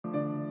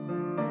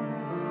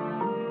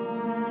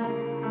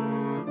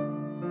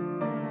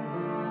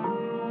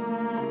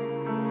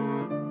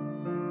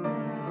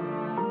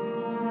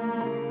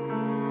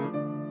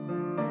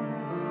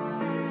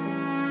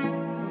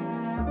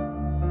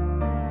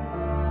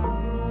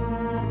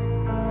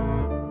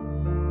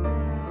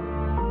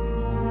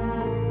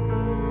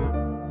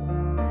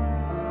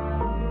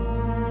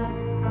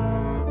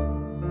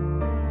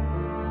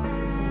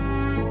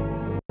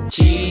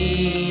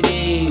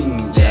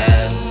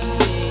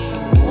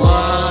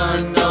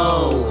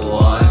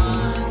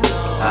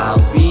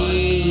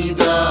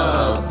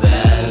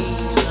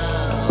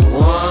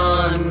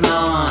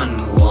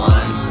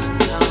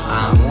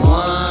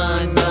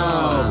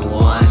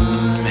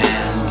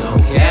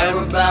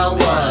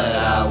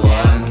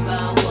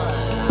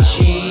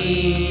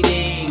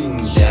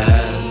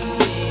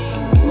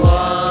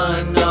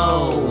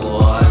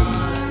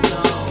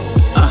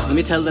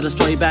tell a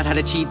story about how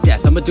to cheat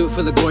death. I'ma do it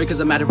for the glory cause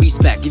I'm out of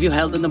respect. Give you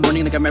hell in the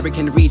morning like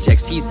American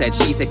rejects. He said,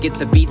 she said, get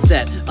the beat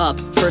set up.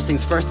 First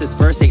things first, this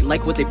verse ain't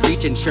like what they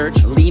preach in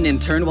church. Lean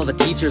and turn while the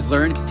teachers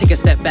learn. Take a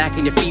step back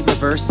and your feet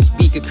reverse.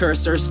 Speak a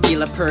curse or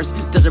steal a purse.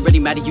 Doesn't really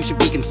matter, you should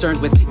be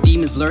concerned with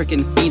demons lurking,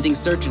 fiending,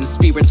 searching.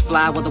 Spirits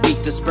fly while the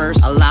weak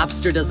disperse. A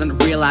lobster doesn't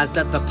realize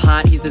that the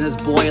pot he's in is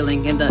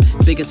boiling, and the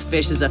biggest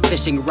fish is a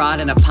fishing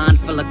rod in a pond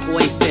full of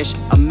koi fish.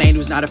 A man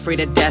who's not afraid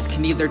of death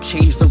can either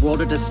change the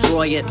world or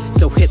destroy it.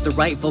 So hit the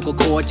right vocal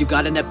cord. You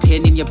got an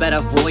opinion, you better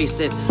voice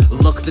it.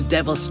 Look the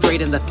devil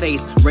straight in the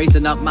face,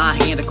 raising up my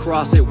hand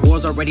across it.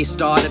 War's already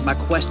started. My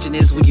question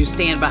is, will you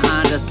stand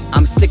behind us?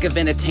 I'm sick of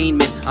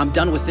entertainment, I'm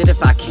done with it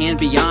if I can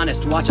be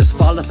honest. Watch us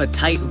fall off a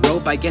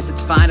tightrope, I guess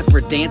it's fine if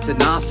we're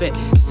dancing off it.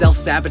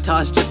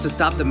 Self-sabotage just to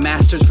stop the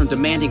masters from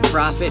demanding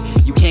profit.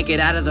 You can't get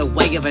out of the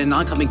way of an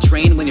oncoming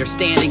train when you're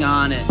standing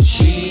on it.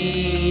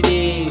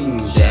 Cheating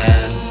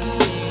death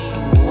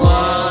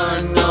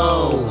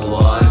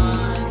 101.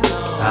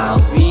 I'll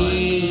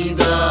be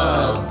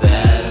the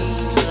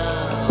best.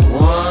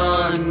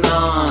 One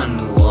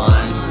on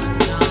one.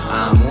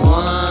 I'm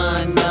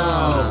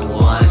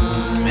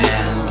 101.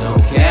 Man,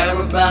 don't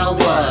care about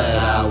what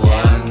I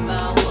want.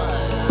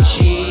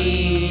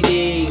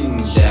 Cheating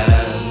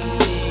death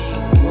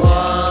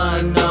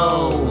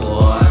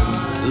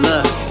 101.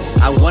 Look,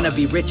 I wanna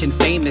be rich and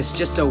famous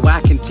just so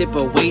I can tip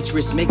a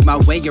waitress. Make my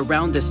way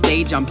around the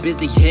stage, I'm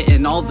busy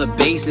hitting all the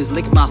bases.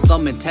 Lick my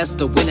thumb and test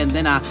the win, and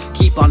then I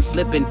keep on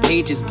flipping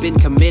pages. Been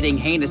committing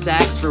heinous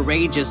acts for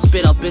ages,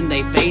 spit up in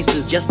they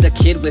faces. Just a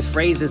kid with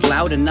phrases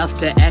loud enough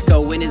to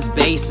echo in his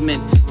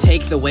basement.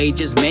 Take the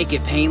wages, make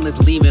it painless,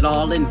 leave it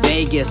all in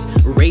Vegas.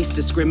 Race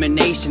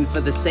discrimination for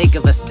the sake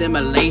of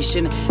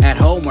assimilation. At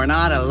home we're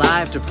not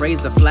alive to praise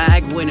the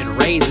flag when it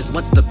raises.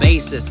 What's the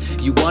basis?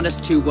 You want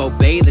us to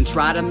obey, then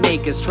try to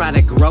make us. Try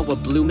to grow a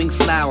blooming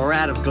flower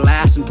out of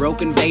glass and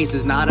broken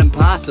vases. Not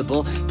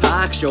impossible.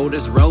 Pac showed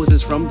us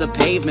roses from the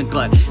pavement,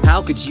 but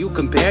how could you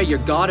compare your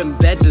garden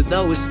bed to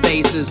those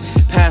spaces?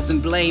 Passing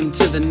blame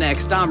to the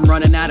next, I'm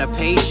running out of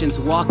patience.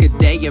 Walk a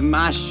day in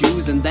my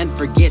shoes and then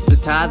forget to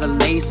tie the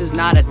laces.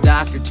 Not a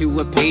doctor to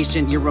a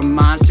patient, you're a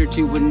monster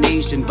to a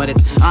nation, but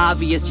it's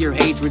obvious your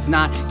hatred's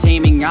not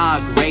taming our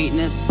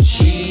greatness.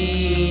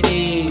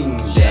 Cheating